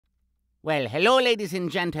Well, hello, ladies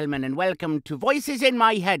and gentlemen, and welcome to Voices in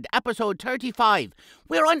My Head, episode 35.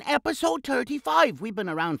 We're on episode 35. We've been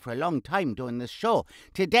around for a long time doing this show.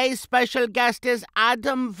 Today's special guest is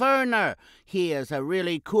Adam Verner. He is a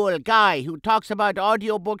really cool guy who talks about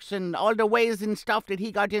audiobooks and all the ways and stuff that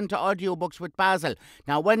he got into audiobooks with Basil.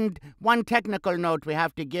 Now, one technical note we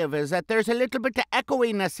have to give is that there's a little bit of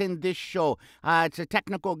echoiness in this show. It's a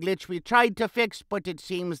technical glitch we tried to fix, but it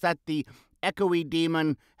seems that the echoey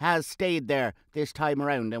demon has stayed there this time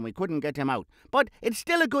around and we couldn't get him out. But it's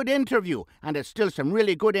still a good interview and it's still some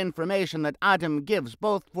really good information that Adam gives,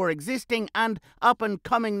 both for existing and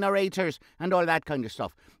up-and-coming narrators and all that kind of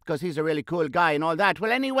stuff, because he's a really cool guy and all that.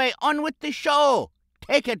 Well, anyway, on with the show.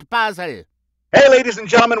 Take it, Basil. Hey, ladies and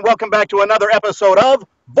gentlemen, welcome back to another episode of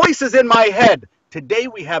Voices in My Head. Today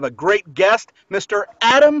we have a great guest, Mr.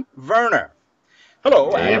 Adam Verner.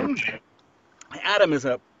 Hello, Adam. Adam is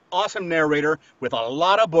an awesome narrator with a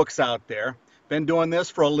lot of books out there. Been doing this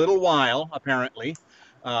for a little while, apparently.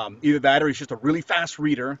 Either that or he's just a really fast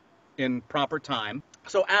reader in proper time.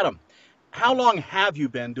 So, Adam, how long have you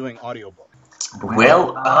been doing audiobooks?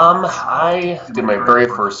 Well, I did my very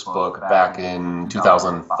first book back in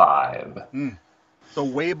 2005. So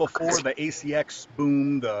way before the ACX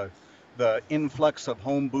boom, the influx of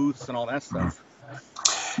home booths and all that stuff.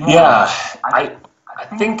 Yeah, I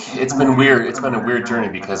think it's been weird. It's been a weird journey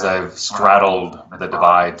because I've straddled the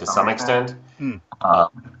divide to some extent.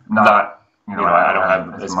 Not, I don't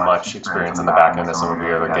have as much experience in the back end as some of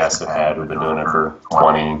your other guests have had who've been doing it for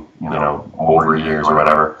 20, over years or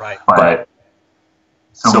whatever. Right. But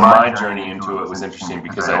so my journey into it was interesting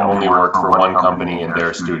because I only worked for one company in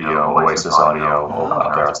their studio, Oasis Audio,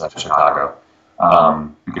 out there outside of Chicago.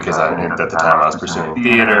 Because at the time I was pursuing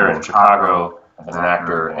theater in Chicago as an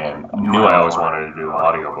actor and knew I always wanted to do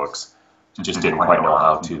audiobooks, just didn't quite know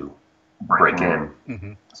how to break in.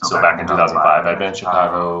 So back in 2005, I'd been in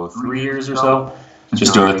Chicago 3 years or so,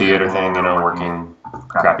 just doing the theater thing, working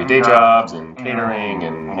crappy day jobs and catering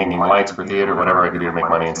and hanging lights for theater, whatever I could do to make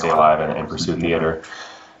money and stay alive and pursue theater.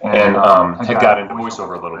 And had got into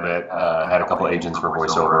voiceover a little bit, had a couple agents for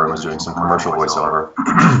voiceover and was doing some commercial voiceover.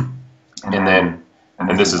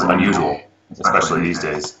 And this is unusual, especially these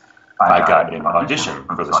days, I got an audition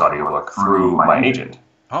for this audiobook through my agent.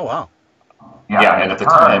 Oh, wow. Yeah, and at the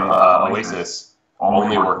time, Oasis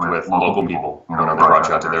only worked with local people. They brought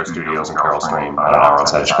you out to their studios in Carroll Stream, about an hour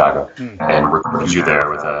outside of Chicago, and recruited you there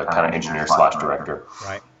with a kind of engineer/director.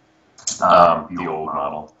 Right. The old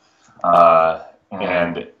model.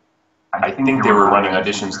 And I think they were running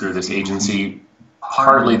auditions through this agency.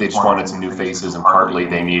 Partly they just wanted some new faces, and partly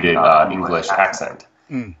they needed English accent,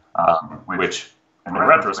 which, in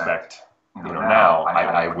retrospect, now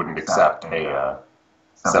I wouldn't accept a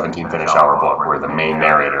 17-finish-hour book where the main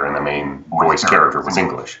narrator and the main voice character was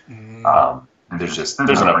English. There's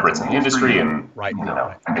enough Brits in the industry, and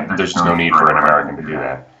there's just no need for an American to do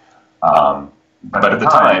that. But at the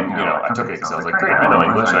time, I took it because I was like, great, I know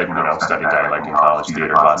English. I studied dialect in college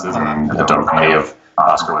theater classes and have done plenty of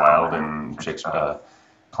Oscar Wilde and Shakespeare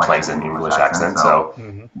plays in English accent. So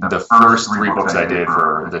the first 3 books I did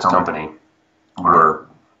for this company were,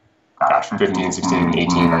 15, 16, 18,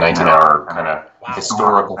 19-hour kind of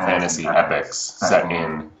historical fantasy epics set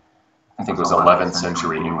in, I think it was 11th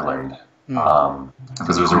century England,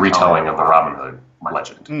 because it was a retelling of the Robin Hood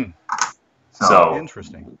legend. So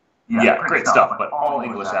interesting. Yeah, great stuff, but all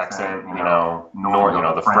English accent,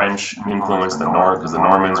 the French influence, because the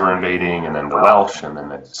Normans were invading, and then the Welsh, and then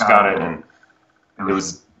the Scottish, and it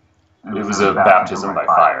was a baptism by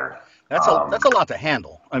fire. That's a lot to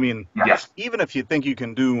handle. I mean, yes. Even if you think you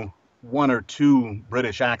can do 1 or 2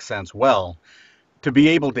 British accents well, to be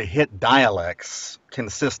able to hit dialects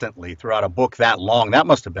consistently throughout a book that long, that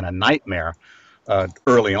must have been a nightmare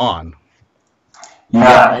early on.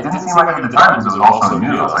 Yeah, it didn't seem like it at the time because it was also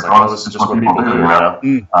new. I was like, oh, this is just what people do,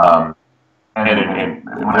 And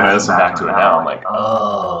when I listen back to it now, I'm like,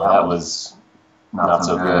 oh, that was not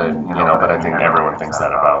so good, but I think everyone thinks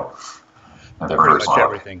that about their first book.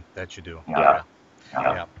 Everything that you do. Yeah.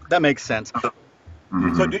 That makes sense. So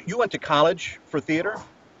you went to college for theater?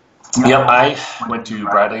 Yep, I went to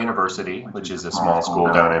Bradley University, which is a small school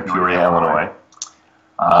down in Peoria, Illinois.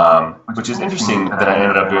 Which is interesting that I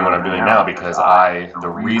ended up doing what I'm doing now because the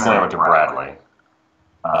reason I went to Bradley,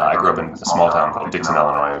 I grew up in a small town called Dixon,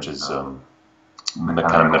 Illinois, which is the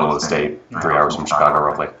kind of middle of the state, 3 hours from Chicago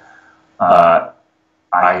roughly.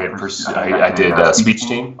 I did speech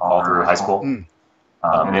team all through high school, in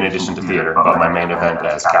addition to theater, but my main event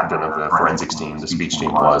as captain of the forensics team, the speech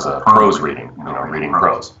team, was prose reading, reading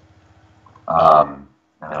prose. And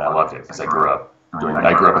I loved it because I grew up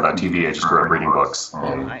without TV. I just grew up reading books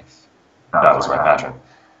and That was my passion.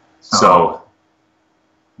 So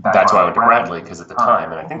that's why I went to Bradley, because at the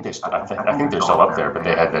time, and I think I think they're still up there, but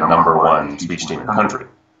they had the #1 speech team in the country.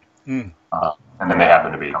 And then they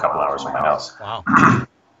happened to be a couple hours from my house. Wow.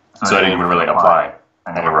 So I didn't even really apply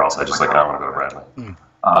anywhere else. I just I want to go to Bradley.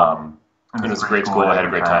 And it was a great school. I had a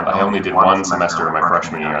great time. I only did one semester in my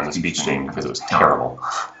freshman year on the speech team because it was terrible.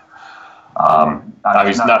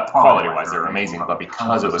 Obviously, not quality-wise, they were amazing, but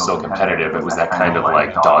because it was so competitive, it was that kind of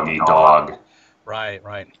like dog-eat-dog. Right.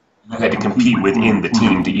 You had to compete within the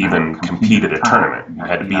team to even compete at a tournament. You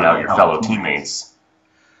had to beat out your fellow teammates.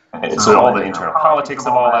 And so all the internal politics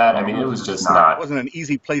of all that, I mean, it was just not... It wasn't an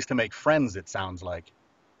easy place to make friends, it sounds like.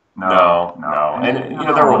 No. And,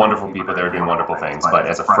 there were wonderful people there doing wonderful things, but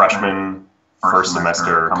as a freshman, first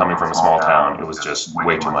semester, coming from a small town, it was just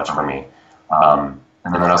way too much for me.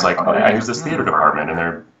 And then I was like, here's this theater department, and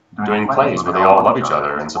they're doing plays where they all love each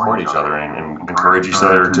other and support each other and encourage each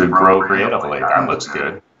other to grow creatively. That looks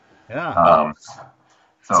good. Yeah.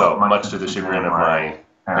 So much to the chagrin of my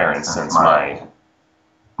parents, since my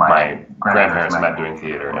grandparents met doing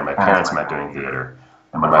theater and my parents met doing theater,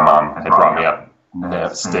 and when my mom had brought me up,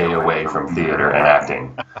 stay away from theater and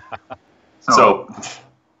acting. So,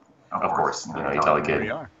 of course, you tell a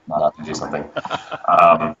kid not to do something.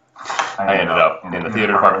 I ended up in the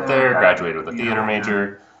theater department there, graduated with a theater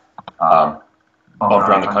major, bumped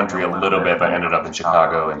around the country a little bit, but ended up in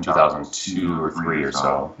Chicago in 2002 or 3 or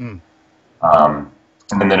so. And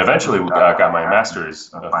then eventually got my master's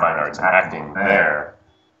of fine arts in acting there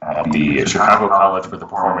at the Chicago College for the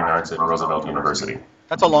Performing Arts at Roosevelt University.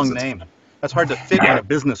 That's a long name. That's hard to fit on a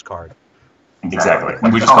business card. Exactly.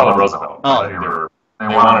 We just call it Roosevelt. Oh. They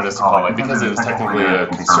wanted us to call it, because it was technically a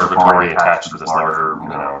conservatory attached to this larger,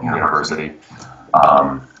 university.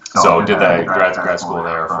 So did that grad school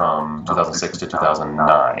there from 2006 to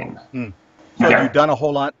 2009. So have you done a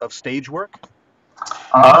whole lot of stage work?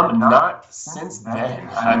 Not since then.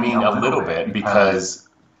 I mean, a little bit, because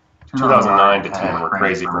 2009 to 10 were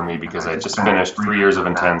crazy for me, because I just finished 3 years of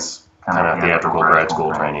intense kind of theatrical grad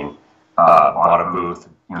school training. Bought a booth,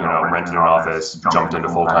 rented an office, jumped into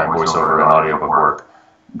full-time voiceover and audiobook work,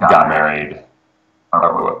 got married,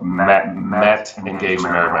 met, engaged,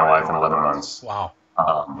 and married my wife in 11 months. Wow.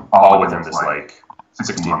 All within this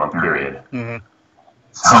 16-month period.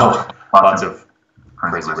 So lots of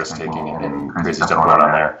crazy risk-taking and crazy stuff going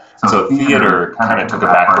on there. So theater kind of took a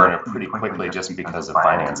back burner pretty quickly just because of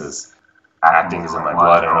finances. Acting is in my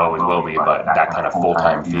blood and always will be, but that kind of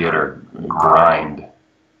full-time theater grind,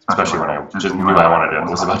 especially when I just knew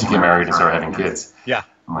was about to get married and start having kids. Yeah.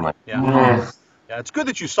 I'm like, Yeah, it's good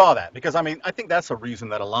that you saw that, because I think that's a reason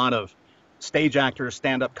that a lot of stage actors,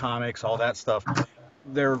 stand-up comics, all that stuff,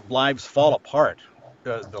 their lives fall apart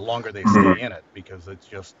the longer they stay in it, because it's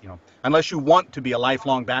just, unless you want to be a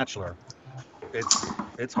lifelong bachelor,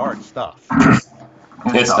 it's hard stuff.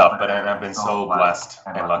 It's tough, but I've been so blessed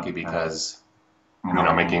and lucky, because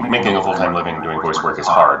making a full-time living doing voice work is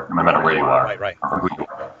hard, no matter where you are. Right. Or who you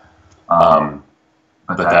are.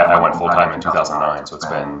 But that I went full-time in 2009, so it's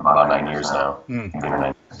been about 9 years now, 8 or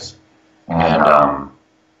 9 years. And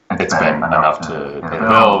it's been enough to pay the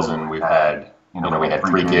bills, and we've had, we had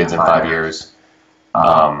 3 kids in 5 years.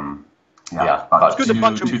 It's good to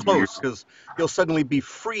bunch them close, because you'll suddenly be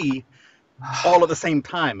free all at the same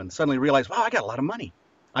time and suddenly realize, wow, I got a lot of money.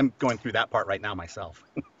 I'm going through that part right now myself.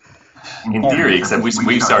 In theory, except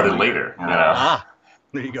we started later,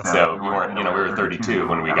 There you go. So we weren't, we were 32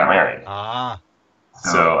 when we got married.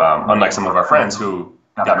 So unlike some of our friends who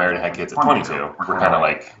got married and had kids at 22, we're kind of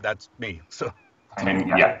like... That's me. So 10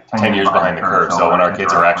 years behind the curve. So when our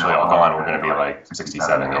kids are actually all gone, we're going to be like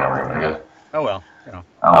 67, we're going to go... Oh well,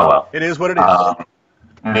 Oh well. It is what it is.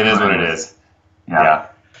 It is what it is. Yeah.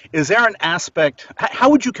 Is there an aspect, how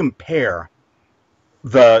would you compare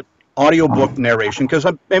the audiobook narration? Because,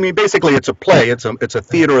 basically it's a play, it's a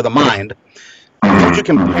theater of the mind. How would you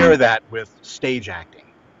compare that with stage acting?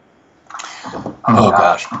 Oh,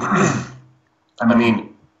 gosh.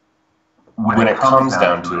 When it comes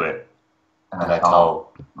down to it, and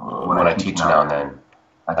when I teach now and then,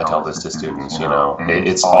 I tell this to students,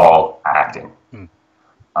 it's all acting.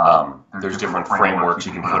 There's different frameworks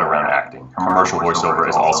you can put around acting. Commercial voiceover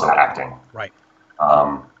is also acting. Right.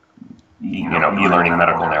 E-learning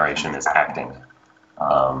medical narration is acting.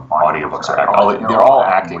 Audiobooks are acting. They're all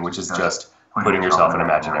acting, which is just putting yourself in an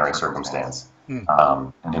imaginary circumstance and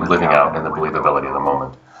living out in the believability of the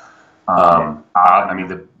moment.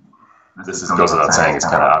 This goes without saying, it's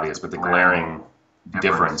kind of obvious, but the glaring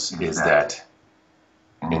difference is that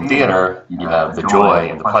in theater, you have the joy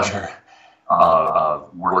and the pleasure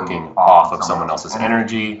of working off of someone else's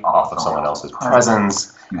energy, off of someone else's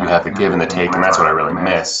presence. You have the give and the take, and that's what I really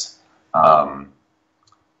miss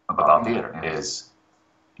about theater is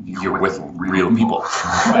you're with real people.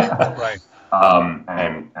 Right.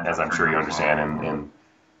 And as I'm sure you understand, and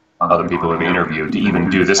other people have interviewed, to even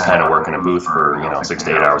do this kind of work in a booth for 6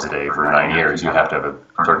 to 8 hours a day for 9 years, you have to have a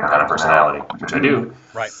certain kind of personality, which I do.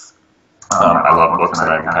 Right. I love books, and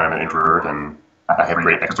I'm kind of an introvert, and I have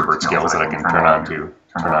great extrovert skills that I can turn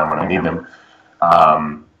on when I need them.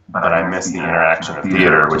 But I miss the interaction of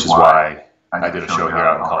theater, which is why I did a show here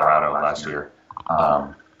out in Colorado last year,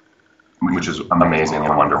 which is amazing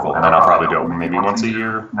and wonderful. And I'll probably do it maybe once a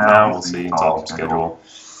year now. We'll see. It's all schedule.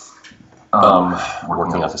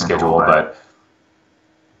 Working out the schedule, but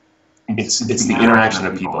it's the interaction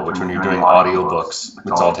of people, which when you're doing audiobooks,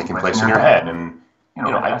 it's all taking place in your head. And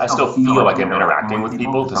I still feel like I'm interacting with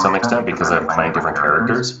people to some extent because I'm playing different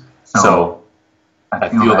characters. So I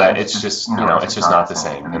feel that it's just it's just not the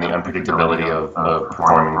same, and the unpredictability of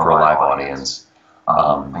performing for a live audience,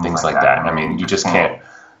 things like that. I mean, you just can't.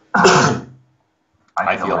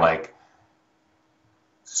 I feel like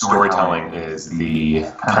storytelling is the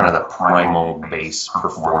kind of the primal base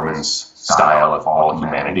performance style of all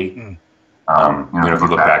humanity. If you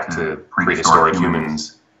look back to prehistoric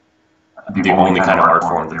humans, the only kind of art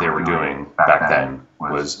form that they were doing back then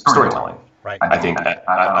was storytelling. Right. I think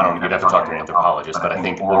I don't. You'd have to talk to an anthropologist, but I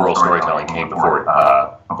think oral storytelling came before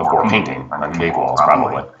painting on cave walls,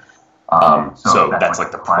 probably. So that's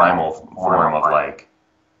like the primal form of like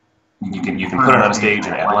you can put it on stage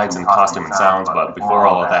and add lights and costume and sounds, but before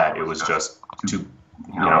all of that, it was just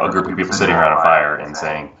a group of people sitting around a fire and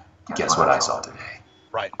saying, "Guess what I saw today?"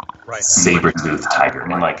 Right. Right. Saber-toothed tiger,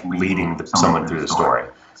 and like leading someone through the story.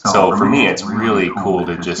 So for me, it's really cool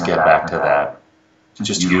to just get back to that.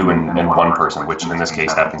 Just you and one person, which in this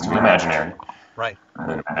case happens to be imaginary. Right.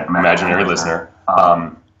 An imaginary listener.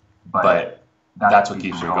 But that's what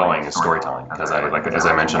keeps me going is storytelling. Because as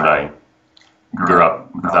I mentioned, I grew up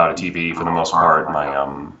without a TV for the most part.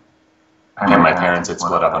 My parents had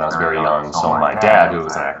split up when I was very young. So my dad, who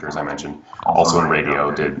was an actor, as I mentioned, also in radio,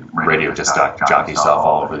 did radio disc jockey stuff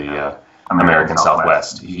all over the American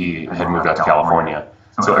Southwest. He had moved out to California.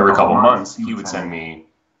 So every couple of months, he would send me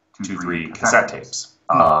 2-3 cassette tapes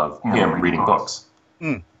of him reading books.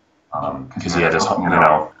 Because he had this,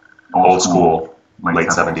 old school, late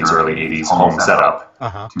 70s, early 80s home setup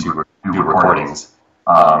to do recordings.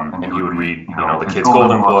 And he would read, the kids'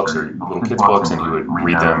 golden books or little kids' books, and he would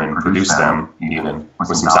read them and produce them even with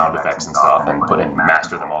some sound effects and stuff, and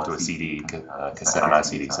master them all to a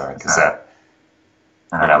cassette.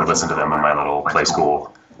 And I would listen to them in my little play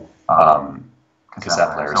school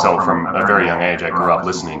cassette player. So from a very young age, I grew up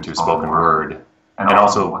listening to spoken word, and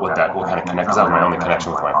also what kind of connect, because that was my only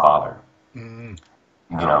connection with my father.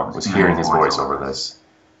 Was hearing his voice over this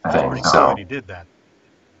thing. So he did that.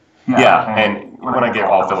 Yeah, and when I get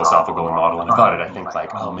all philosophical and maudlin about it, I think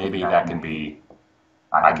like, oh, maybe I can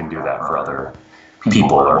do that for other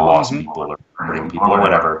people or lost people or hurting people or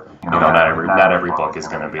whatever. Not every book is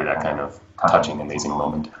going to be that kind of touching, amazing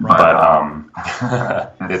moment.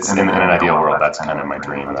 But it's in an ideal world, that's kind of my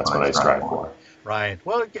dream, and that's what I strive for. Right.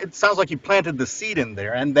 Well, it sounds like you planted the seed in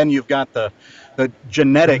there, and then you've got the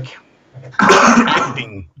genetic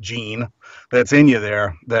acting gene that's in you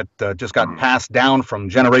there that just got passed down from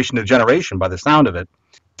generation to generation by the sound of it.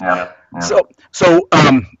 Yeah. So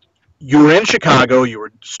you were in Chicago, you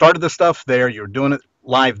started the stuff there, you were doing it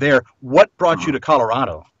live there. What brought you to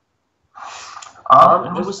Colorado?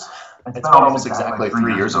 It's been almost exactly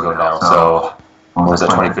 3 years ago now. So when was that,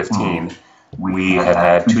 2015? We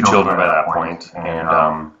had 2 children by that point, and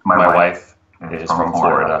my wife is from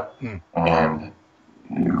Florida, and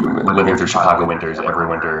living through Chicago winters every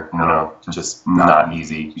winter, just not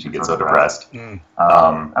easy. She gets so depressed.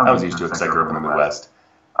 I was used to it because I grew up in the Midwest.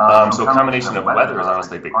 So a combination of weather is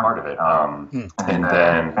honestly a big part of it, and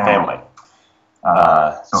then family.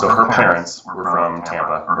 So her parents were from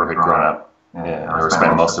Tampa, or had grown up, or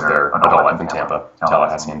spent most of their adult life in Tampa,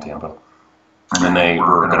 Tallahassee and Tampa. And they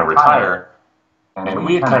were going to retire. And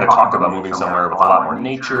we had kind of talked about moving somewhere with a lot more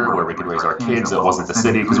nature, where we could raise our kids that wasn't the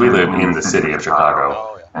city, because we live in the city of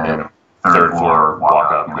Chicago, and 3rd floor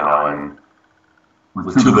walk up, and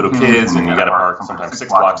with 2 little kids, and you got to park sometimes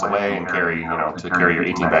 6 blocks away and carry your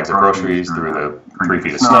 18 bags of groceries through the 3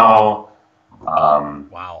 feet of snow.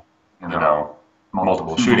 Wow.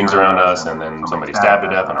 Multiple shootings around us, and then somebody stabbed to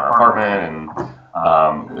death in our apartment, and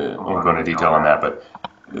we won't go into detail on that, but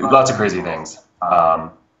lots of crazy things.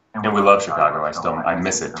 And we love Chicago. I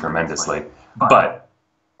miss it tremendously. But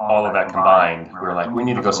all of that combined, we were like, we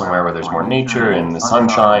need to go somewhere where there's more nature and the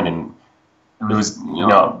sunshine, and it was,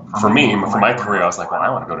 for me, for my career, I was like, well, I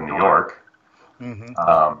want to go to New York,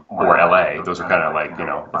 or LA. Those are kind of like,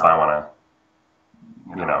 if I want to,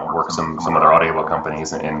 work some other audiobook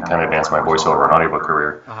companies and kind of advance my voiceover and audiobook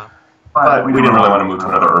career. But we didn't really want to move to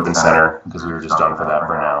another urban center because we were just done for that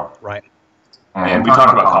for now. Right. And we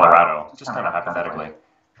talked about Colorado, just kind of hypothetically.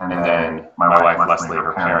 And then my wife, Leslie,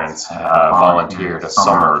 her parents volunteered a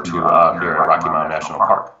summer to here at Rocky Mountain National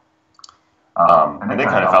Park. And they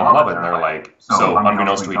kind of fell in love with it. And they're like, so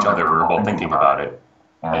unbeknownst to each other, we were both thinking about it.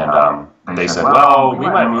 And they said, well, we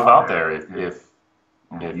might move out there if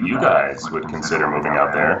you guys would consider moving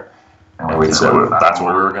out there. And we said, well, that's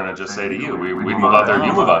what we were going to just say to you. We'd move out there,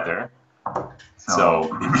 you move out there.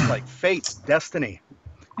 So it's like fate, destiny.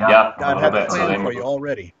 Yeah, God had a plan for you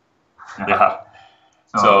already. Yeah.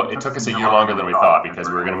 So it took us a year longer than we thought because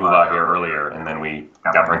we were going to move out here earlier, and then we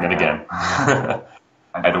got pregnant again. I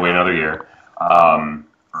had to wait another year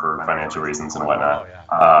for financial reasons and whatnot.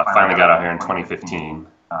 Finally got out here in 2015.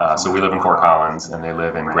 So we live in Fort Collins, and they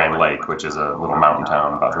live in Grand Lake, which is a little mountain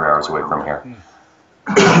town about 3 hours away from here,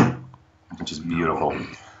 which is beautiful.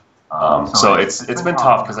 So it's been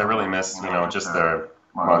tough because I really miss, just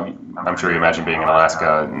well, I'm sure you imagine being in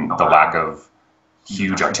Alaska and the lack of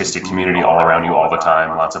huge artistic community all around you all the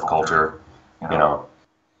time, lots of culture, we're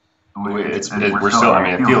still,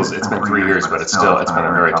 it's been 3 years, but it's been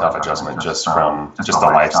a very tough adjustment just from the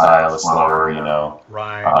lifestyle is slower,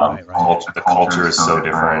 Right. The culture is so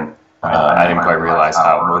different. I didn't quite realize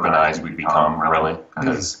how urbanized we'd become, really,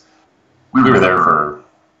 because we were there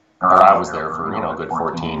I was there for, a good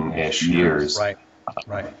 14-ish years. Right.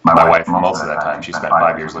 Right. My wife, most of that time, she spent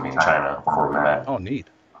 5 years living in China before we met. Oh, neat.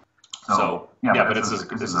 So, yeah, but this is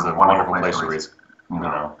a wonderful place to raise,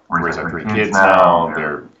 raise our 3 kids now.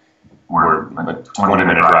 We're a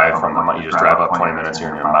 20-minute drive from them. You just drive up 20 minutes, you're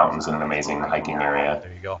in the mountains in an amazing hiking area.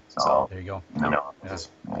 There you go. So, there you go.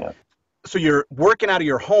 Yeah. So you're working out of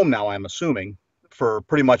your home now, I'm assuming, for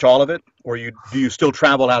pretty much all of it? Or do you still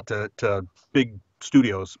travel out to big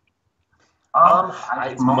studios?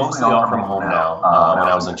 It's mostly all from home now. When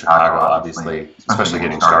I was in Chicago, obviously, especially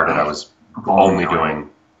getting started, I was only going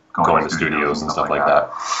to studios and stuff like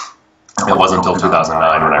that. It wasn't until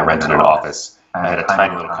 2009 when I rented an office. I had a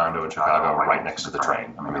tiny little condo in Chicago right next to the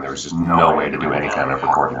train. There was just no way to do any kind of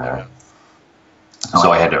recording there.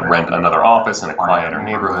 So I had to rent another office in a quieter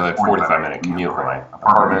neighborhood, 45-minute commute from my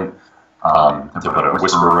apartment, to put a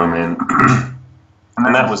whisper room in.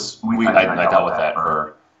 And that was, I dealt with that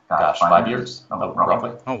for, 5 years,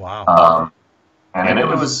 roughly. Oh, wow. And there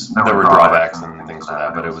were drawbacks and things to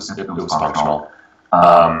that, but it was functional.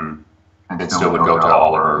 It still would go to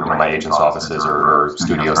all of my agents' offices or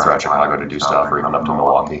studios throughout Chicago to do stuff, or even up to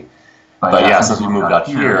Milwaukee. But yeah, since we moved out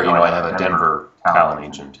here, I have a Denver talent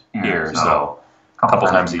agent here, so a couple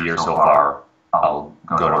times a year so far, I'll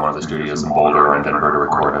go to one of the studios in Boulder or in Denver to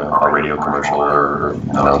record a radio commercial or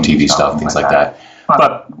TV stuff, things like that.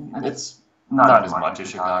 But it's not as much as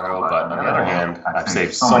Chicago, but on the other hand, I've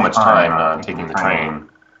saved so much time taking the train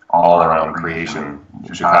all around creation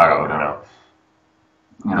in Chicago,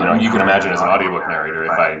 you can imagine as an audiobook narrator,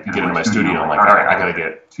 if I get into my studio, I'm like, all right, I got to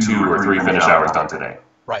get 2 or 3 finished hours done today.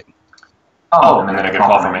 Right. Oh, and then I get a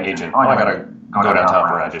call from my agent, I got to go downtown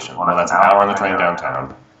for an audition. Well, that's an hour on the train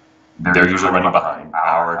downtown. They're usually running behind,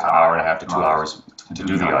 hour to hour and a half to 2 hours to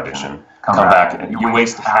do the audition. Come back, and you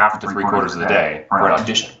waste half to 3/4 of the day for an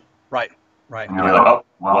audition. Right. And you're like, oh,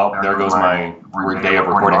 well, there goes my day of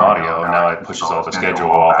recording audio, and now it pushes all the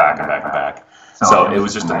schedule all back and back and back. So it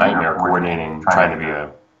was just a nightmare coordinating, trying to be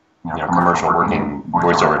a commercial working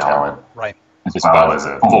voiceover talent, right, as well as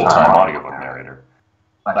a full-time audiobook narrator.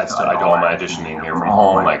 I do all my auditioning here from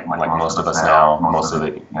home, like most of us now. Most of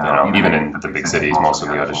the, even in the big cities, most of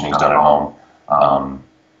the auditioning is done at home.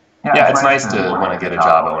 Yeah, it's nice to when I get a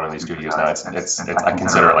job at one of these studios now. It's I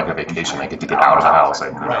consider it like a vacation. I get to get out of the house.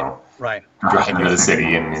 Right. Drive into the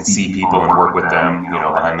city and see people and work with them,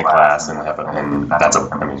 behind the glass and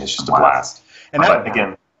it's just a blast. And but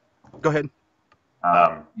again, go ahead.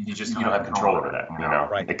 You don't have control over that.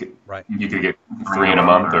 Right. You could get 3 in a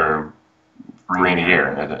month or 3 in a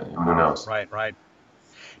year. Who knows? Right.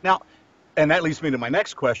 Now, and that leads me to my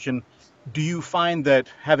next question. Do you find that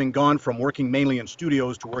having gone from working mainly in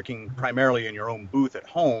studios to working primarily in your own booth at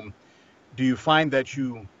home, do you find that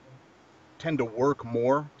you tend to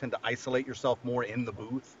isolate yourself more in the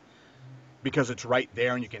booth because it's right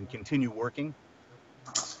there and you can continue working?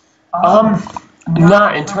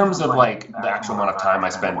 Not in terms of like the actual amount of time I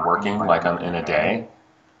spend working, like in a day.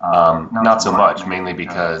 Not so much, mainly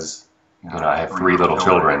because I have 3 little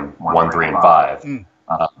children, 1, 3, and 5, and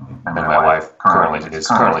my wife is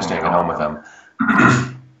currently staying at home with them.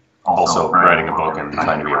 also writing a book and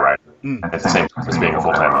trying to be a writer at the same time as being a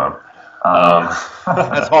full-time mom.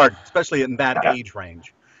 That's hard, especially in that Yeah. age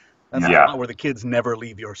range. That's Yeah. not where the kids never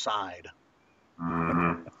leave your side.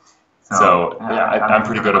 Mm-hmm. So yeah, I'm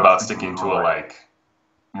pretty good about sticking to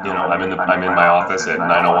I'm in my office at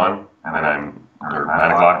 9:01 and then or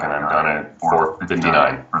 9 o'clock and I'm done at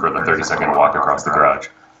 4:59 for the 30-second walk across the garage.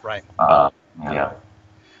 Right. Yeah.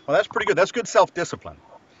 Well, that's pretty good. That's good self-discipline.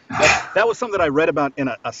 That was something that I read about in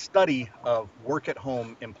a study of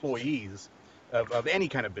work-at-home employees of any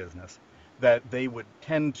kind of business, that they would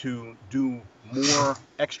tend to do more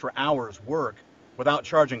extra hours work without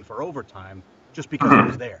charging for overtime just because it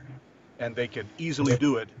was there. And they could easily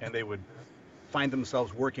do it, and they would find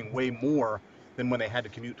themselves working way more than when they had to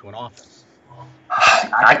commute to an office.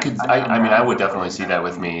 I would definitely see that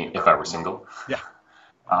with me if I were single. Yeah.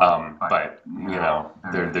 But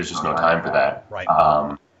there's just no time for that. Right.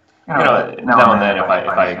 Now and then if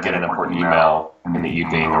I get an important email in the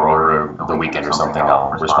evening or over the weekend or something,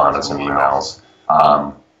 I'll respond to some emails.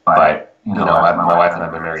 But my wife and I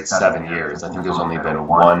have been married 7 years. I think there's only been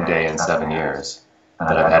one day in 7 years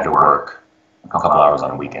that I've had to work a couple hours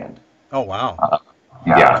on a weekend. Oh, wow.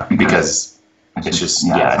 Yeah, because it's just,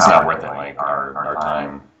 it's not worth it. Like our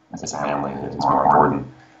time as a family is more important.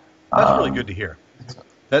 That's really good to hear.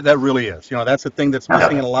 That really is. That's the thing that's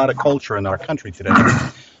missing in a lot of culture in our country today.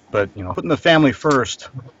 But, putting the family first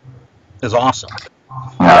is awesome.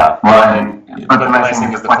 Yeah, but the nice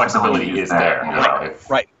thing is the flexibility is there.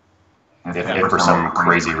 If for some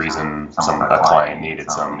crazy reason a client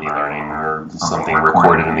needed some e-learning or something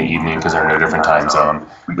recorded in the evening because they're in a different time zone,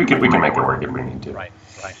 we can make it work if we need to. Right.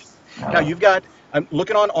 Now I'm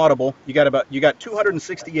looking on Audible. You got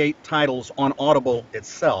 268 titles on Audible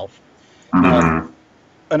itself. An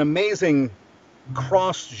amazing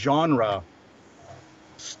cross-genre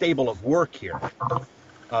stable of work here.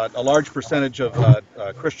 A large percentage of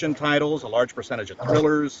Christian titles, a large percentage of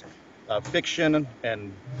thrillers, fiction,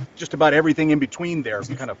 and just about everything in between there,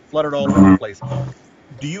 kind of fluttered all over the place.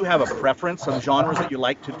 Do you have a preference of genres that you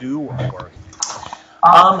like to do, or?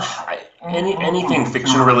 Anything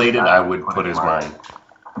fiction related, I would put as my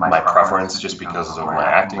preference, just because of my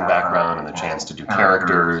acting background and the chance to do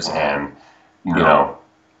characters, and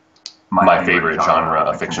my favorite genre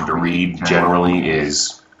of fiction to read generally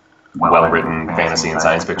is well-written fantasy and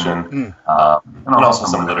science fiction, and also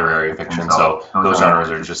some literary fiction. So those genres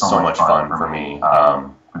are just so much fun for me.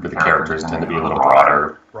 The characters tend to be a little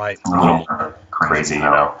broader, right, a little more crazy,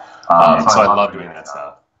 So I love doing that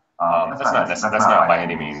stuff. That's not by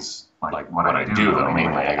any means like what I do, though.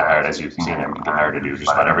 Mainly, I get hired, as you've seen, I get hired to do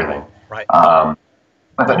just about everything. Right.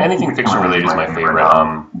 But anything fiction related is my favorite.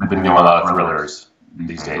 I've been doing a lot of thrillers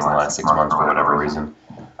these days in the last 6 months for whatever reason,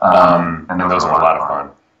 and those are a lot of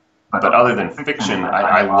fun. But other than fiction,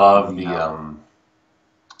 I love the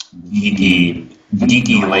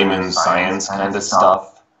geeky layman science kind of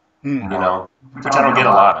stuff, which I don't get a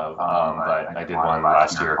lot of. But I did one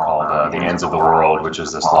last year called The Ends of the World, which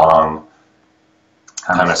is this long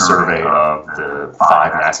kind of survey of the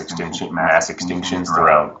 5 mass extinctions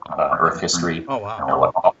throughout Earth history. Oh,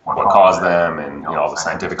 wow. What caused them, and all the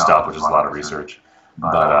scientific stuff, which is a lot of research.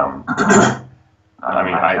 But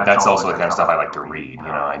that's also the kind of stuff I like to read.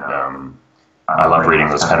 I love reading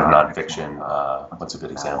those kind of nonfiction. What's a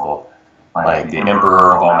good example? Like The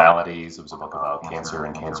Emperor of All Maladies. It was a book about cancer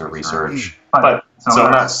and cancer research. But so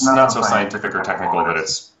not so scientific or technical that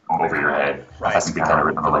it's over your head. It has to be kind of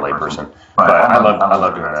written for the layperson. But I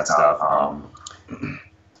love doing that stuff. When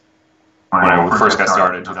I first got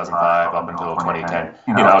started in 2005 up until 2010,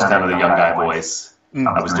 I was kind of the young guy voice.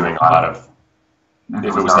 I was doing a lot of,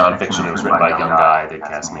 if it was nonfiction, it was written by a young guy, they'd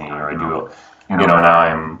cast me, or I do, now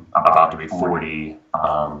I'm about to be 40.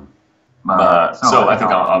 So I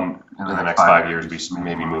think I'll in the next 5 years, be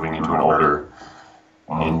maybe moving into an older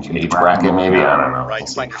age bracket, maybe, I don't know. Right, you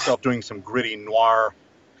find yourself doing some gritty noir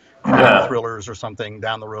thrillers or something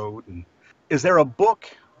down the road. And is there a book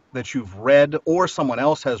that you've read or someone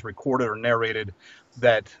else has recorded or narrated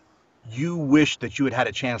that you wish that you had had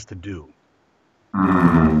a chance to do?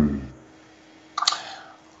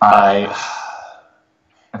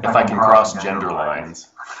 If I can cross gender lines.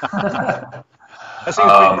 That seems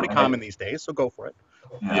to be pretty common these days, so go for it.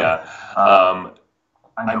 Yeah.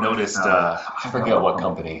 I noticed, I forget what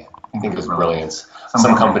company, I think it was Brilliance.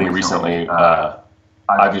 Some company recently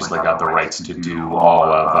obviously got the rights to do all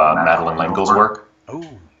of Madeleine L'Engle's work. Oh,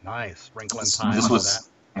 nice. Wrinkle in Time. This was,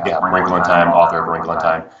 Wrinkle in Time, author of Wrinkle in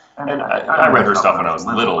Time. And I read her stuff when I was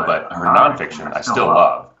little, but her nonfiction I still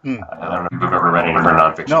love. I don't know if you've ever read any of her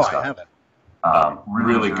nonfiction stuff. No, I haven't.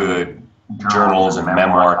 Really good journals and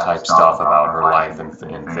memoir type stuff about her life and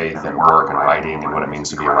faith and work and writing and what it means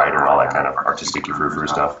to be a writer and all that kind of artistic frou-frou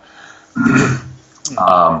stuff.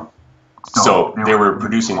 So they were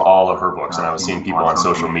producing all of her books, and I was seeing people on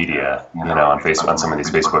social media, on Facebook, on some of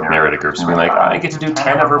these Facebook narrative groups, being like, I get to do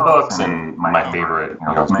 10 of her books, and my favorite,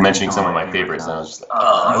 mentioning some of my favorites, and I was just like,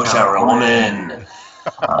 oh, I wish I were a woman,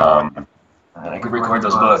 and I could record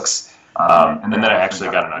those books. And then I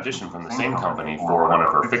actually got an audition from the same company for one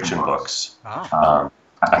of her fiction books. I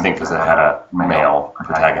think because it had a male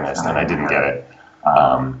protagonist, and I didn't get it,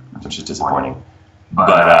 which is disappointing.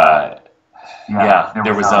 But yeah,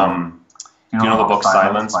 there was do you know the book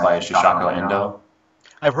Silence by Shishako Endo?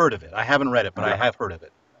 I've heard of it. I haven't read it, but I have heard of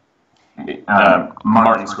it.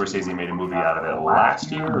 Martin Scorsese made a movie out of it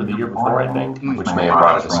last year or the year before, I think, which may have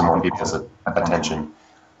brought it to some more people's attention.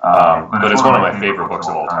 But it's one of my favorite books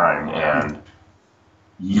of all time, and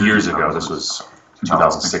years ago, this was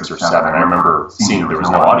 2006 or 7, I remember seeing there was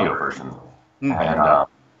no audio version, and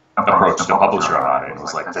approached a publisher about it, and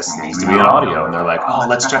was like, this needs to be an audio, and they're like, oh,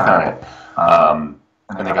 let's check on it.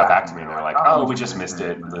 And they got back to me, and they're like, oh, we just missed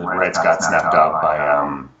it, the rights got snapped up by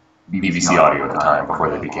BBC Audio at the time, before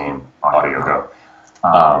they became Audio Go.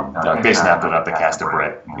 They snapped it up, they cast a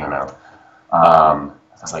Brit,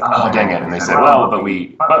 I was like, oh, dang it. And they said, well, but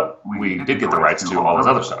we did get the rights to all this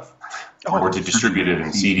other stuff, or to distribute it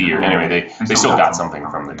in CD, or anyway, they still got something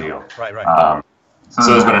from the deal. Right.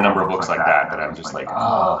 So there's been a number of books like that I'm just like,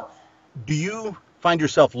 oh. Do you find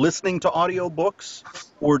yourself listening to audiobooks,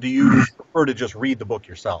 or do you prefer to just read the book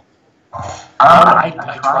yourself? I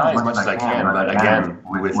try as much as I can, but again,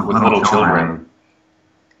 with little children,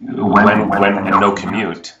 when and no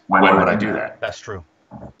commute, when would I do that? That's true.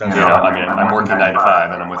 I mean, I'm working 9 to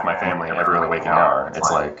 5, and I'm with my family every other waking hour.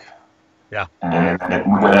 It's like, yeah. And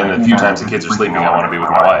a few times the kids are sleeping, I want to be with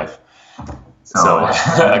my wife. So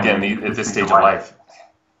again, at this stage of life,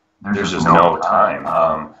 there's just no time.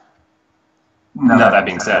 Now that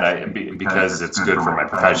being said, because it's good for my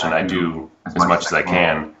profession, I do as much as I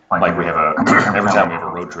can. Like we have every time we have a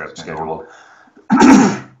road trip scheduled,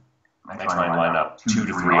 I try and line up 2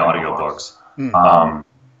 to 3 audiobooks.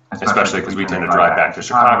 Especially because we tend to drive back to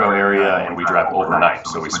Chicago area, and we drive overnight.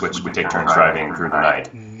 So we take turns driving through the night.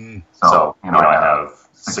 So, I have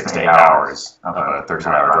 6 to 8 hours of a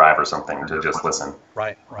 13-hour drive or something to just listen.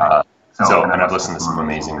 Right. And I've listened to some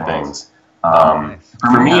amazing things.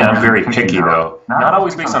 For me, I'm very picky, though. Not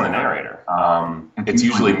always based on the narrator. It's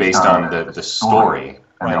usually based on the story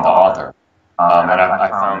and the author. And I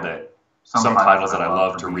found that some titles that I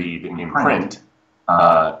love to read in print,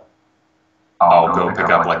 I'll go pick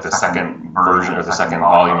up like the second version or the second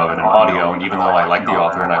volume of it in audio, and even though I like the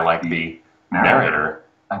author and I like the narrator,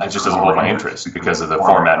 it just doesn't hold my interest because of the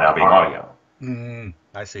format now being audio.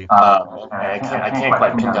 I see. I can't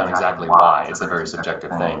quite pin down exactly why. It's a very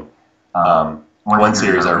subjective thing. One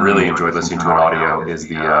series I really enjoyed listening to in audio is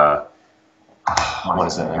the what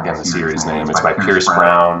is it again? The series name? It's by Pierce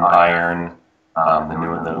Brown, Iron,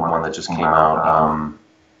 the one that just came out,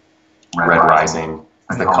 Red Rising.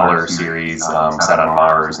 The Color series, set on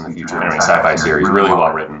Mars in the future. Anyway, sci-fi series, really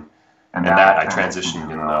well written. And that I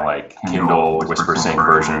transitioned in the Kindle Whisper Sync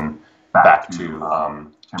version back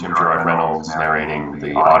to Jim Gerard Reynolds narrating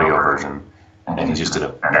the audio version, and he just did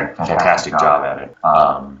a fantastic job at it.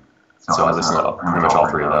 So I listened to pretty much all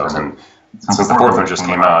 3 of those. And since the 4th one just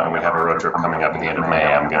came out, and we have a road trip coming up at the end of May,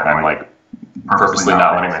 I'm like purposely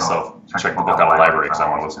not letting myself check the book out of the library because I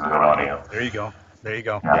want to listen to it audio. There you go.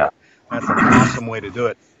 Yeah. That's an awesome way to do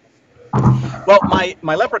it. Well,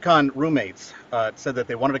 my leprechaun roommates said that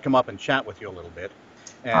they wanted to come up and chat with you a little bit.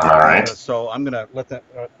 And, all right. So I'm going to let them,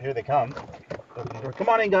 here they come. Come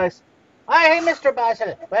on in, guys. Hi, hey, Mr.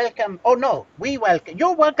 Basil. Welcome. Oh, no, we welcome.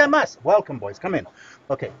 You welcome us. Welcome, boys. Come in.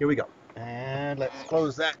 Okay, here we go. And let's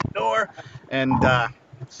close that door. And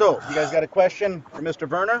so, you guys got a question for Mr.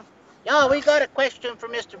 Verner? Yeah, we got a question for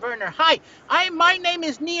Mr. Verner. Hi, my name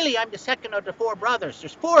is Neely. I'm the second of the 4 brothers.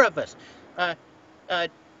 There's 4 of us.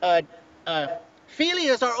 Feely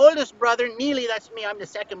is our oldest brother. Neely, that's me. I'm the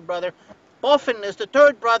second brother. Buffin is the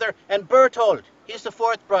 3rd brother. And Berthold, he's the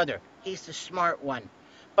 4th brother. He's the smart one.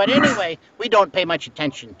 But anyway, we don't pay much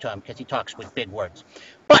attention to him because he talks with big words.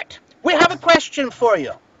 But we have a question for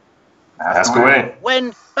you. Ask away.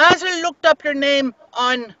 When Basil looked up your name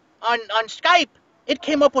on Skype, it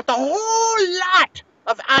came up with a whole lot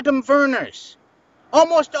of Adam Verners.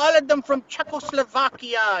 Almost all of them from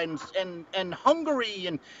Czechoslovakia and Hungary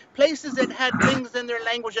and places that had things in their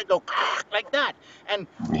language that go like that. And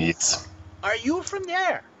Neat. Are you from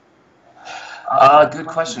there? Good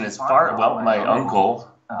question. Well, my uncle,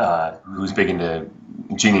 who's big into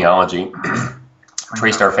genealogy,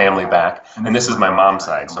 traced our family back. And this is my mom's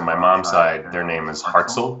side. So my mom's side, their name is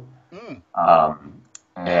Hartzell.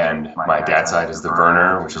 And my dad's side is the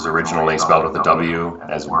Verner, which is originally spelled with a W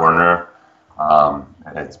as Werner.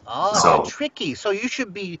 So tricky. So you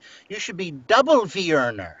should be double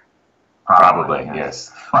Verner. Probably,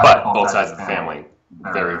 yes. But both sides of the family,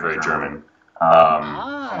 very, very German.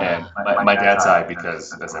 And my dad's side,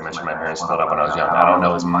 because, as I mentioned, my parents split up when I was young, I don't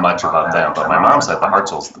know as much about them. But my mom's side, the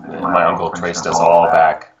Hartzels, my uncle traced us all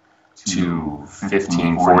back to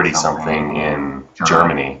 1540-something in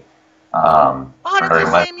Germany. That's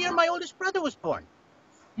the same year my oldest brother was born.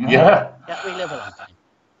 Yeah. Yeah, we live a long time.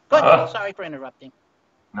 Good. Sorry for interrupting.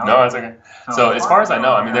 No, it's okay. So as far as I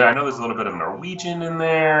know, I mean, I know there's a little bit of Norwegian in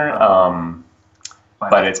there,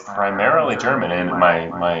 but it's primarily German, and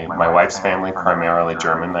my wife's family primarily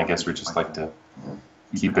German. I guess we just like to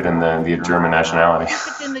keep it in the German nationality.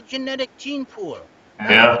 Keep it in the genetic gene pool.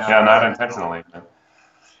 Yeah, not intentionally.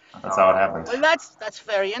 That's how it happens. Well, that's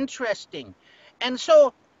very interesting. And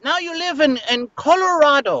so now you live in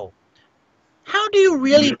Colorado. How do you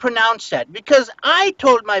really pronounce that? Because I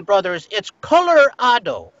told my brothers it's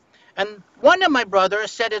Colorado, and one of my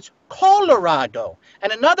brothers said it's Colorado,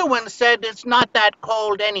 and another one said it's not that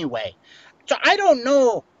cold anyway. So I don't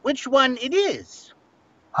know which one it is.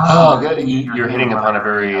 Oh, good. You're hitting upon a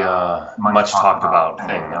very much talked about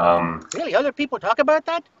thing. Really, other people talk about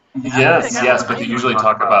that? Yes, but they usually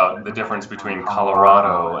talk about the difference between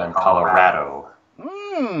Colorado and Colorado.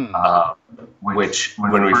 Which,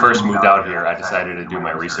 when we first moved out here, I decided to do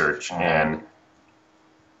my research, and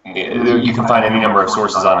you can find any number of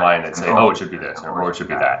sources online that say, oh, it should be this, or it should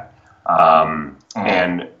be that.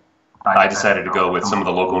 And I decided to go with some of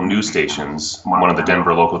the local news stations. One of the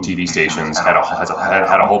Denver local TV stations had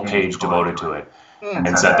a whole page devoted to it,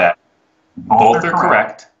 and said that both are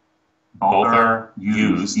correct, both are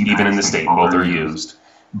used, even in the state, both are used.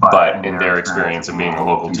 But in their experience of being a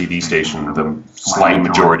local TV station, the slight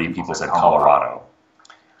majority of people said Colorado.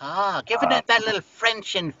 Give it that little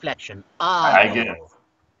French inflection. I did.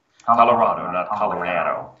 Colorado, not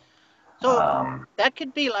Colorado. So that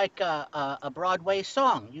could be like a Broadway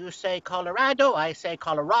song. You say Colorado, I say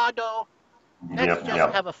Colorado. Let's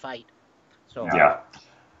just have a fight. So yeah,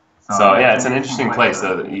 it's an interesting place.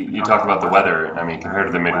 You talked about the weather. I mean, compared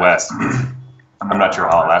to the Midwest, I'm not sure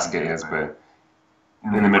how Alaska is, but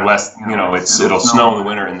in the Midwest, it'll snow in the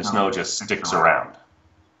winter, and the snow just sticks around.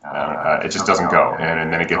 It just doesn't go,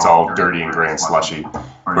 and then it gets all dirty and gray and slushy.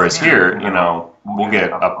 Whereas here, we'll get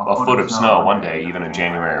a foot of snow one day, even in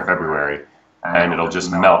January or February, and it'll just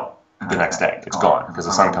melt the next day. It's gone because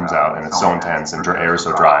the sun comes out and it's so intense and air is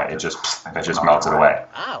so dry, it just melts it away.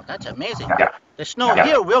 Wow, that's amazing. Yeah. The snow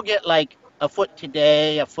here, we'll get like a foot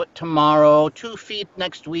today, a foot tomorrow, 2 feet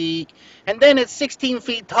next week, and then it's 16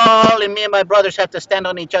 feet tall, and me and my brothers have to stand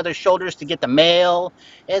on each other's shoulders to get the mail.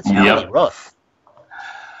 It's really rough.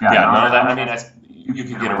 Yeah, none of that. I mean, you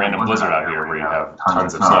could get a random blizzard out here where you have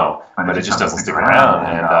tons of snow, but it just doesn't stick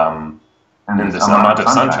around. And then the amount of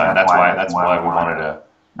sunshine. That's why we wanted to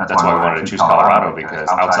choose Colorado, because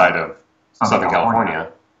outside of Southern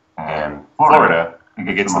California and Florida,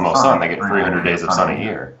 it gets the most sun. They get 300 days of sun a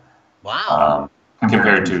year. Wow.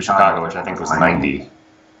 Compared to Chicago, which I think was 90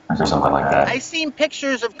 or something like that. I've seen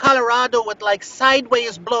pictures of Colorado with like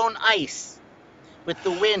sideways blown ice with the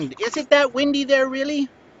wind. Is it that windy there really?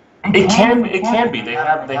 It can be. They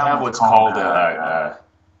have what's called I'm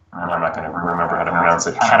not going to remember how to pronounce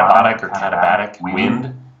it, katabatic or katabatic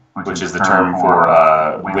wind, which is the term for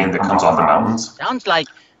wind that comes off the mountains. Sounds like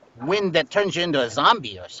wind that turns you into a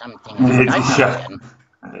zombie or something. No,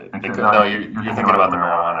 you're thinking about the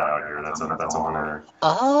marijuana out here. That's a whole other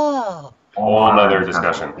whole other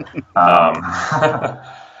discussion.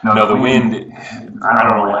 No, the wind, I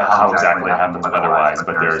don't know how exactly it happens weather-wise,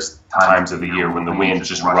 but there's times of the year when the wind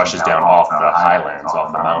just rushes down off the highlands,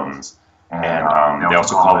 off the mountains. And they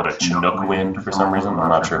also call it a Chinook wind for some reason. I'm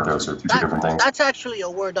not sure if those are two different things. That's actually a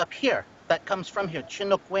word up here that comes from here.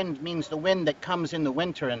 Chinook wind means the wind that comes in the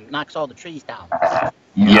winter and knocks all the trees down.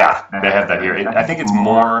 Yeah, they have that here. I think it's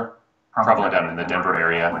more prevalent down in the Denver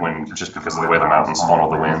area, just because of the way the mountains funnel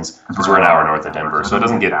the winds, because we're an hour north of Denver, so it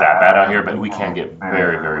doesn't get that bad out here, but we can get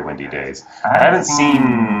very, very windy days. I haven't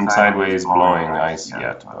seen sideways blowing ice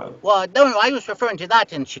yet. But... Well, no, I was referring to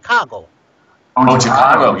that in Chicago. Oh,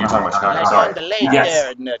 Chicago! You're talking about Chicago, like sorry. on the lake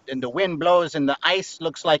there, and the wind blows, and the ice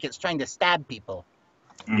looks like it's trying to stab people.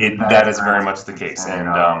 That is very much the case, and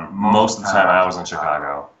most of the time I was in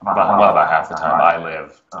Chicago, about half the time I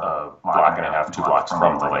live a block and a half, 2 blocks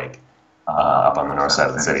from the lake. Up on the north side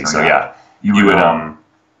of the city. So yeah, you would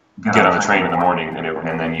get on the train in the morning,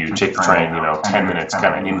 and then you take the train, 10 minutes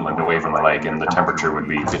kind of inland away from the lake, and the temperature would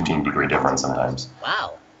be 15-degree difference sometimes.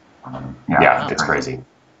 Wow. Yeah, it's crazy.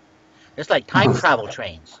 It's like time travel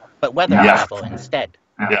trains, but weather travel instead.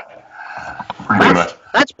 Yeah, pretty much.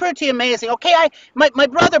 That's pretty amazing. Okay, my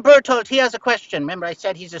brother Bertolt, he has a question. Remember, I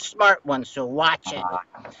said he's a smart one, so watch it.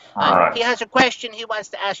 Right. He has a question he wants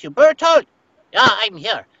to ask you. Bertolt, I'm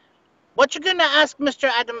here. What you gonna ask Mr.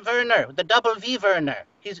 Adam Verner, the double V Verner?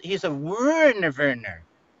 He's a Werner.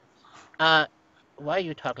 Why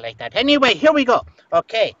you talk like that? Anyway, here we go.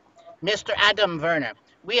 Okay, Mr. Adam Verner,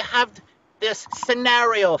 we have this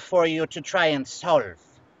scenario for you to try and solve.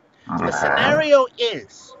 The scenario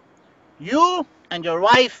is you and your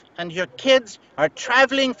wife and your kids are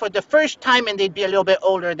traveling for the first time, and they'd be a little bit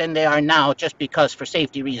older than they are now, just because for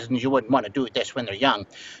safety reasons you wouldn't want to do this when they're young.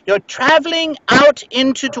 You're traveling out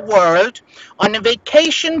into the world on a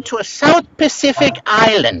vacation to a South Pacific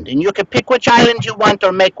island, and you can pick which island you want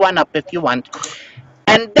or make one up if you want.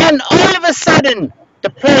 And then all of a sudden, the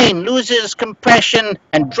plane loses compression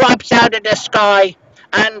and drops out of the sky,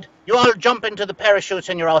 and you all jump into the parachutes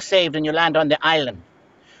and you're all saved and you land on the island.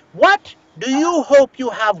 What do you hope you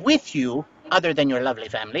have with you, other than your lovely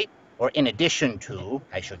family, or in addition to,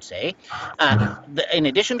 I should say, in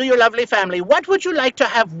addition to your lovely family, what would you like to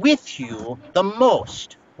have with you the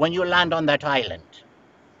most when you land on that island?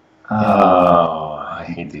 Oh, I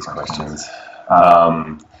hate these questions.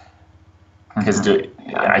 Because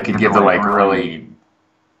I could give the really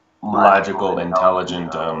logical,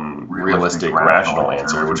 intelligent, realistic, rational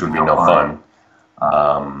answer, which would be no fun.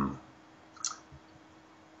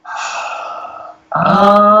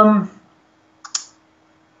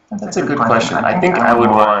 That's a good question. I think I would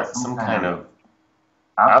want some kind of,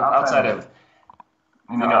 outside of,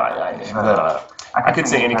 I could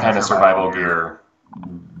say any kind of survival gear,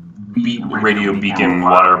 radio beacon,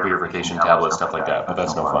 water purification tablet, stuff like that, but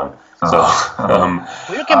that's no fun. So, well,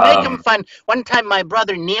 you can make them fun. One time my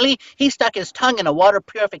brother Neely, he stuck his tongue in a water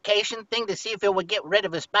purification thing to see if it would get rid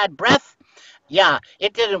of his bad breath. Yeah,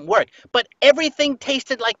 it didn't work. But everything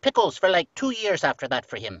tasted like pickles for like 2 years after that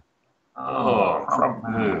for him. Yeah,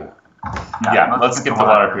 let's skip the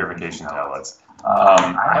water purification tablets.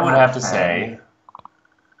 I would have to say,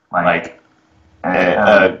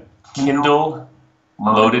 a Kindle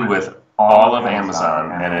loaded with all of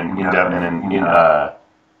Amazon and an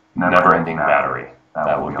never-ending battery.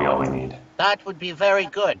 That would be all we need. That would be very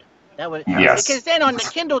good. That would, yes. Because then on the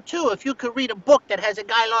Kindle too, if you could read a book that has a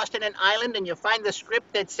guy lost in an island and you find the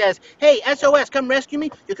script that says, "Hey, SOS, come rescue me,"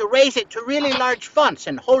 you could raise it to really large fonts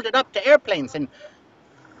and hold it up to airplanes, and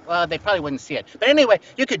well, they probably wouldn't see it. But anyway,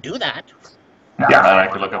 you could do that. Yeah, and I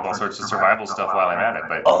could look up all sorts of survival stuff while I'm at it.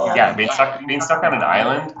 But being stuck on an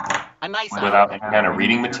island without any kind of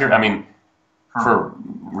reading material. I mean, for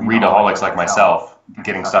readaholics like myself,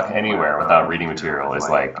 getting stuck anywhere without reading material is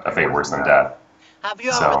like a fate worse than death. Have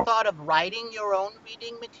you ever thought of writing your own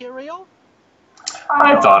reading material?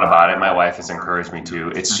 I've thought about it. My wife has encouraged me to.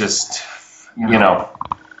 It's just,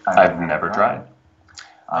 I've never tried.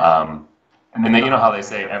 And then how they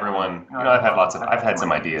say everyone, I've had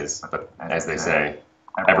some ideas, but as they say,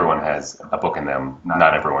 everyone has a book in them.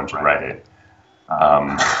 Not everyone should write it.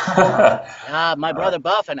 My brother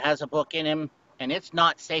Buffin has a book in him, and it's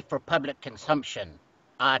not safe for public consumption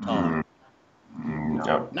at all.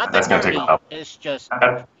 No, not that's going to take a while. It's just,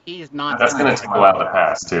 he's not. That's going to take a while to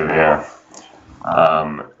pass, too, yeah.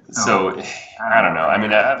 So, I don't know. I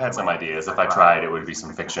mean, I've had some ideas. If I tried, it would be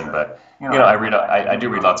some fiction. But, I do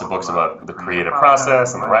read lots of books about the creative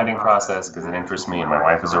process and the writing process because it interests me, and my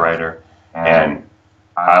wife is a writer. And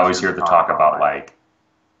I always hear the talk about,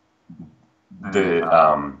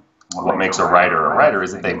 what makes a writer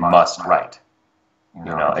is that they must write.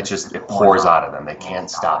 It pours out of them. They can't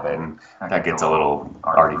stop it, and that gets a little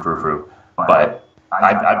arty frou-frou. But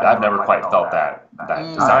I've never quite felt that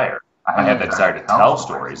desire. I had that desire to tell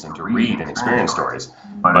stories and to read and experience stories.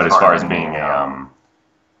 But as far as being a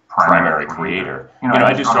primary creator,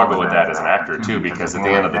 I do struggle with that as an actor too, because at the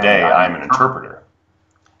end of the day, I'm an interpreter.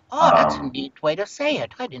 Oh, that's a neat way to say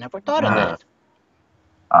it. I never thought of that.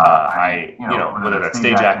 Whether that's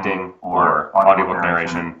stage acting or audiobook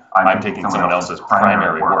narration, I'm taking someone else's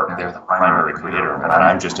primary work. They're the primary creator, and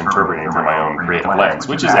I'm just interpreting through my own creative lens,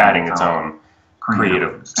 which is adding its own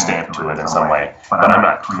creative stamp to it in some way. But I'm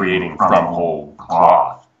not creating from whole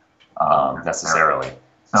cloth necessarily.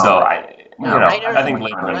 So I think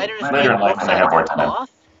later in life when I have more time.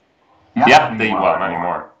 Yeah, not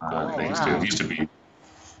anymore. They used to be.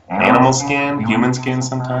 Animal skin, human skin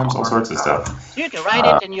sometimes, all sorts of stuff. You could write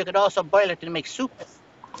it and you could also boil it and make soup.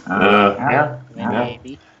 Yeah.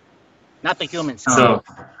 Maybe. not the human skin. So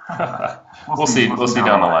we'll see. We'll see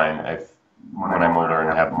down the line. When I'm older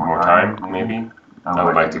and have more time, maybe I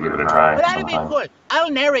would like to give it a try. Well, that'd be sometime. cool.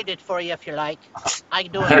 I'll narrate it for you if you like. I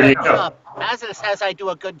do a There you good go. job. Basil says I do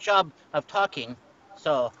a good job of talking,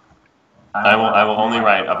 so I will only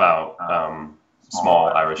write about small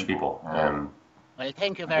Irish people, and well,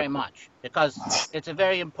 thank you very much, because it's a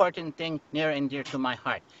very important thing near and dear to my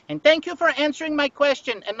heart. And thank you for answering my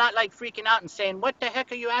question and not like freaking out and saying, what the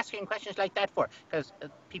heck are you asking questions like that for? Because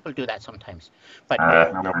people do that sometimes. But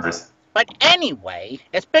no worries. But anyway,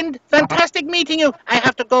 it's been fantastic meeting you. I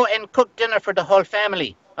have to go and cook dinner for the whole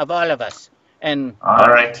family of all of us. And All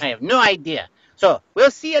right. I have no idea. So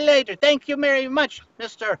we'll see you later. Thank you very much,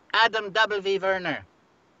 Mr. Adam W. Verner.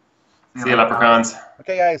 See you, leprechauns.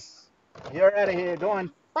 Okay, guys, you're out of here. Go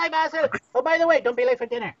on. Bye, Basil. Oh, by the way, don't be late for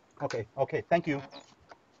dinner. Okay, thank you.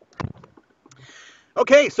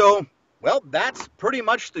 Okay, so, well, that's pretty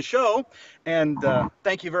much the show. And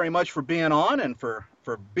thank you very much for being on and for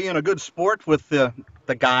being a good sport with the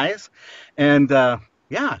guys. And,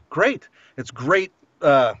 yeah, great. It's great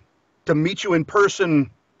to meet you in person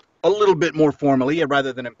a little bit more formally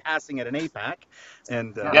rather than in passing at an APAC.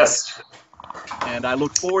 And, Yes. and I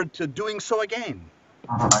look forward to doing so again.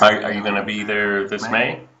 Are you going to be there this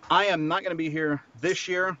May? I am not going to be here this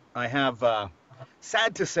year. I have,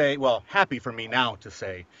 sad to say, well, happy for me now to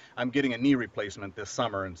say, I'm getting a knee replacement this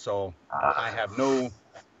summer, and so I have no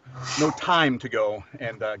time to go,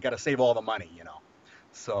 and got to save all the money, you know.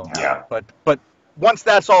 So, Yeah. But once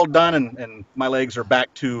that's all done and my legs are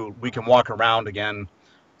back to we can walk around again,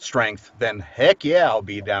 strength, then heck yeah, I'll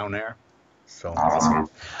be down there. So Awesome.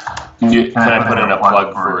 Can I put in a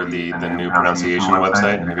plug for the new pronunciation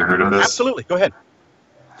website? Have you heard of this? absolutely, go ahead.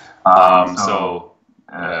 So,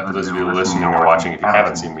 for those of you listening or watching, if you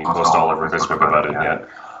haven't seen me post all over Facebook about it yet,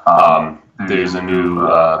 there's a new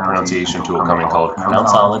pronunciation tool coming called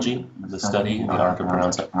Pronounceology, the study in the art of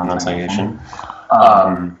pronunciation.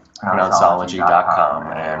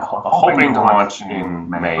 Pronounceology.com, and hoping to launch in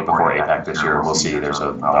May before APAC this year. We'll see. There's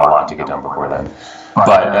a lot to get done before then.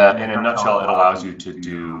 But in a nutshell, it allows you to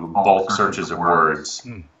do bulk searches of words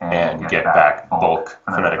and get back bulk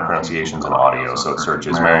phonetic pronunciations in audio. So it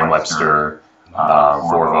searches Merriam-Webster,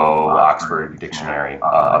 Forvo, Oxford Dictionary,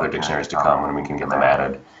 other dictionaries to come when we can get them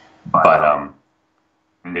added. But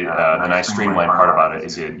the nice streamlined part about it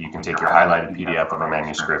is you can take your highlighted PDF of a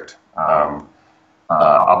manuscript,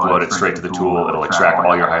 upload it straight to the tool. It'll extract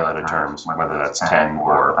all your highlighted terms, whether that's 10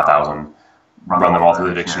 or 1,000, run them all through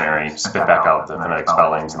the dictionary, spit back out the phonetic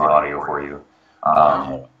spellings and the audio for you.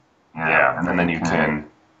 Yeah, and then you can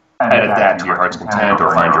edit that to your heart's content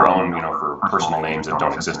or find your own, for personal names that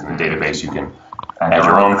don't exist in the database. You can add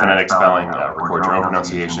your own phonetic spelling, record your own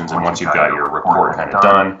pronunciations, and once you've got your report kind of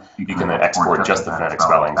done, you can then export just the phonetic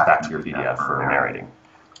spellings back to your PDF for narrating.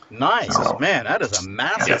 Nice, So, man. That is a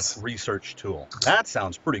massive yes. research tool. That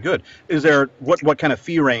sounds pretty good. Is there what kind of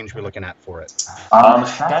fee range we're looking at for it?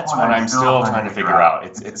 That's what I'm still trying to figure out.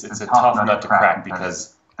 It's a tough nut to crack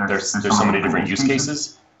because there's so many different use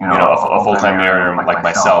cases. A full-time narrator like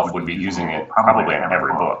myself would be using it probably in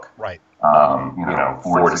every book. Right.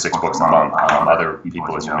 4 to 6 books a month. Other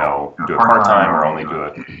people, as you know, do it part-time or only do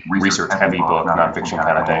a research-heavy book, nonfiction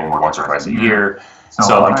kind of thing, once or twice a year.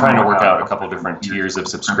 So I'm trying to work out a couple different tiers of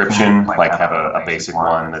subscription, like have a basic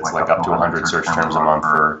one that's like up to 100 search terms a month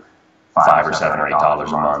for $5 or $7 or $8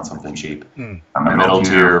 a month, something cheap. A middle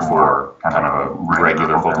tier for kind of a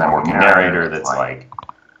regular full-time working narrator that's like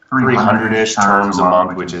 300-ish terms a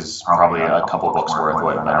month, which is probably a couple books worth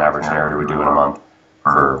what an average narrator would do in a month,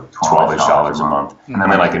 for $12-ish a month. And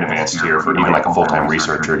then like an advanced tier for even like a full-time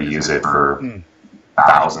researcher to use it for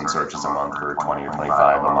 1,000 searches a month or 20 or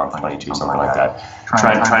 25 a month, 22, something like that.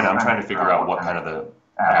 I'm trying to figure out what kind of the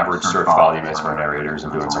average search volume is for narrators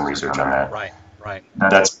and doing some research on that. Right.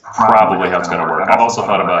 That's probably how it's going to work. I've also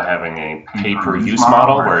thought about having a pay-per-use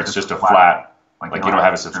model where it's just a flat, like you don't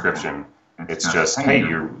have a subscription. It's just, hey,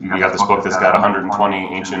 you got this book that's got 120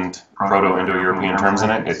 ancient Proto-Indo-European terms in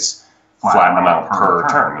it. It's flat amount per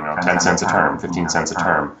term, 10 cents a term, 15 cents a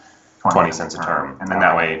term, 20 cents a term. And then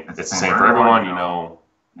that way it's the same for everyone, you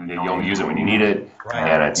only use it when you need it.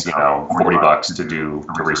 And it's, $40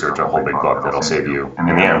 to research a whole big book that'll save you, in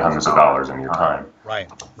the end, hundreds of dollars in your time. Right.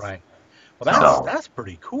 Well, that's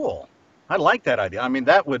pretty cool. I like that idea. I mean,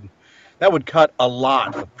 that would cut a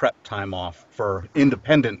lot of prep time off for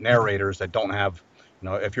independent narrators that don't have,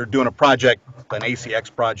 if you're doing a project, an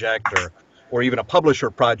ACX project, or even a publisher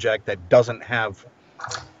project that doesn't have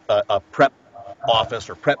a prep office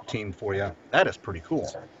or prep team for you. That is pretty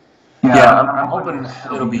cool. Yeah, I'm hoping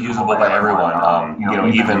it'll be usable by everyone.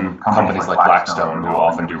 Even companies like Blackstone, who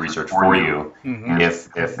often do research for you,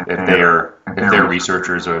 if their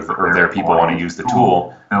researchers or their people want to use the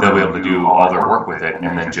tool, they'll be able to do all their work with it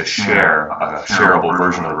and then just share a shareable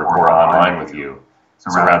version of the report online with you.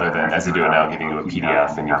 So rather than, as they do it now, giving you a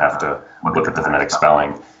PDF and you have to look at the phonetic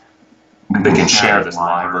spelling, they can share this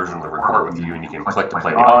live version of the report with you, and you can click to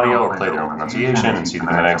play the audio or play their own pronunciation and see the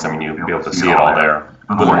phonetics. I mean, you'll be able to see it all there.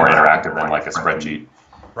 A little more interactive than like a spreadsheet.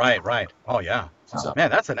 Right. Oh, yeah. So, man,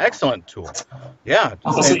 that's an excellent tool. Yeah.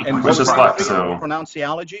 And wish us luck. So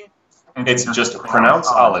pronunciology? It's just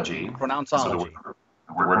pronounceology. Pronounceology. So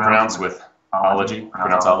the word pronounce with ology,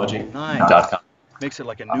 pronounceology.com. Nice. Makes it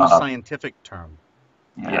like a new scientific term.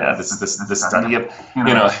 Yeah, this study of,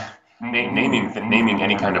 naming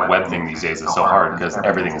any kind of web thing these days is so hard because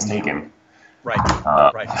everything is taken. Right.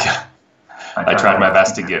 I tried my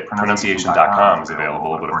best to get pronunciation.com is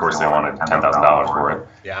available, but of course they wanted $10,000 for it.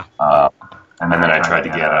 Yeah. And then I tried to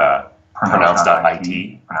get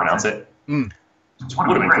pronounce.it, pronounce it, which would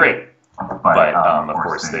have been great. But of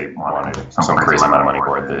course they wanted some crazy amount of money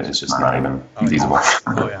for it that it's just not even feasible.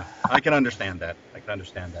 Oh yeah, I can understand that.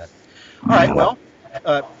 All right, well,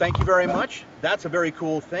 thank you very much. That's a very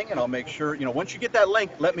cool thing, and I'll make sure, once you get that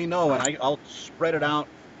link, let me know, and I'll spread it out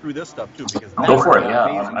through this stuff too. Because go for it, yeah.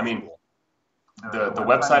 I mean, the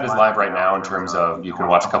website is live right now in terms of you can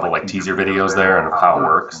watch a couple like teaser videos there and how it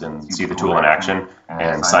works and see the tool in action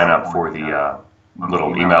and sign up for the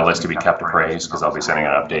little email list to be kept appraised because I'll be sending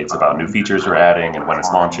out updates about new features we're adding and when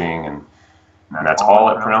it's launching, and that's all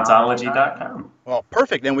at pronounceology.com. Well,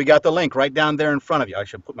 perfect. Then we got the link right down there in front of you. I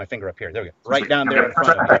should put my finger up here. There we go. Right down there in front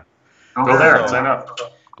of you. Go there and sign up.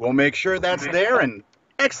 We'll make sure that's there. And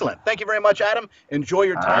excellent. Thank you very much, Adam. Enjoy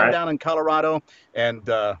your time down in Colorado, and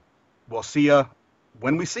we'll see you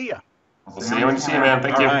when we see you. We'll see you when you see you, man.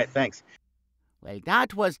 Thank you. All right, thanks. Well,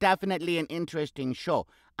 that was definitely an interesting show.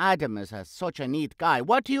 Adam is such a neat guy.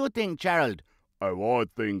 What do you think, Gerald? Oh, I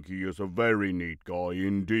think he is a very neat guy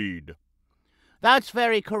indeed. That's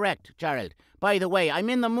very correct, Gerald. By the way, I'm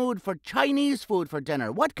in the mood for Chinese food for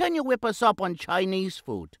dinner. What can you whip us up on Chinese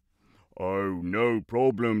food? Oh, no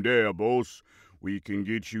problem there, boss. We can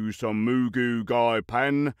get you some mugu gai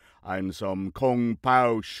pan and some kung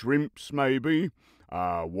pao shrimps, maybe.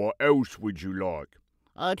 What else would you like?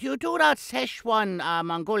 Do you do that Szechuan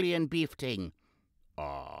Mongolian beef thing?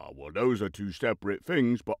 Well, those are two separate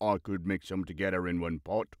things, but I could mix them together in one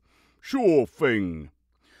pot. Sure thing.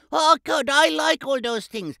 Oh, good. I like all those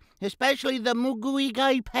things, especially the Mugui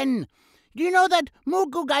Gai Pen. Do you know that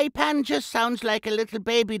Mugu Gai Pan just sounds like a little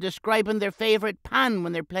baby describing their favourite pan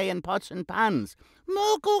when they're playing pots and pans?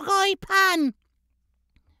 Mugu Gai Pan.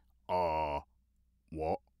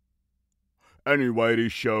 What? Anyway,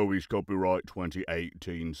 this show is copyright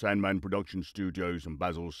 2018, Sandman Production Studios and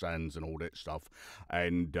Basil Sands and all that stuff.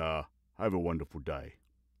 And have a wonderful day.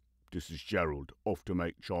 This is Gerald, off to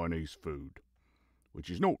make Chinese food. Which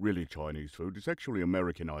is not really Chinese food, it's actually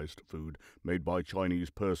Americanized food made by Chinese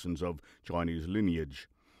persons of Chinese lineage.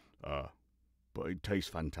 But it tastes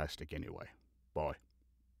fantastic anyway. Bye.